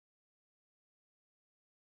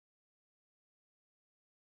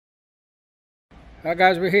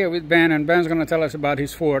Guys, we're here with Ben, and Ben's going to tell us about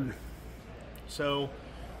his Ford. So,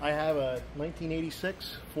 I have a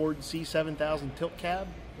 1986 Ford C7000 Tilt Cab.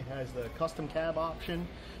 It has the custom cab option.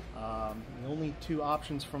 The only two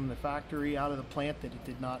options from the factory out of the plant that it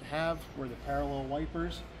did not have were the parallel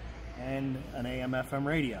wipers and an AM/FM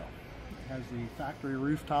radio. It has the factory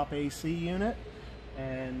rooftop AC unit,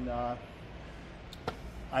 and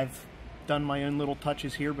I've done my own little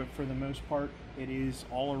touches here, but for the most part it is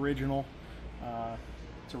all original.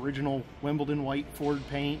 It's original Wimbledon white Ford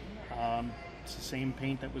paint. It's the same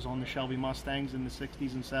paint that was on the Shelby Mustangs in the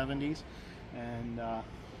 60s and 70s, and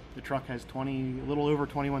the truck has a little over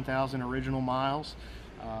 21,000 original miles.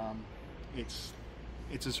 It's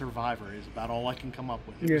a survivor is about all I can come up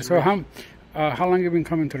with. Yeah. So how long have you been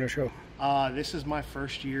coming to the show? This is my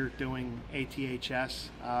first year doing ATHS.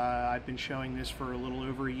 I've been showing this for a little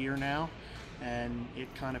over a year now, and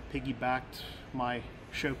it kind of piggybacked my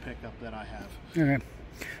show pickup that I have. Okay.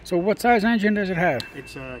 So what size engine does it have?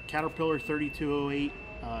 It's a Caterpillar 3208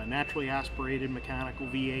 naturally aspirated mechanical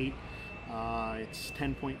V8. It's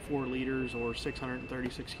 10.4 liters or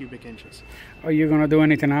 636 cubic inches. Are you going to do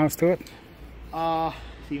anything else to it?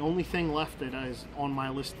 The only thing left that is on my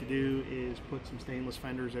list to do is put some stainless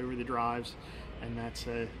fenders over the drives, and that's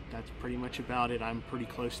pretty much about it. I'm pretty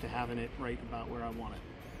close to having it right about where I want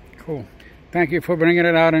it. Cool. Thank you for bringing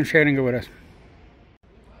it out and sharing it with us.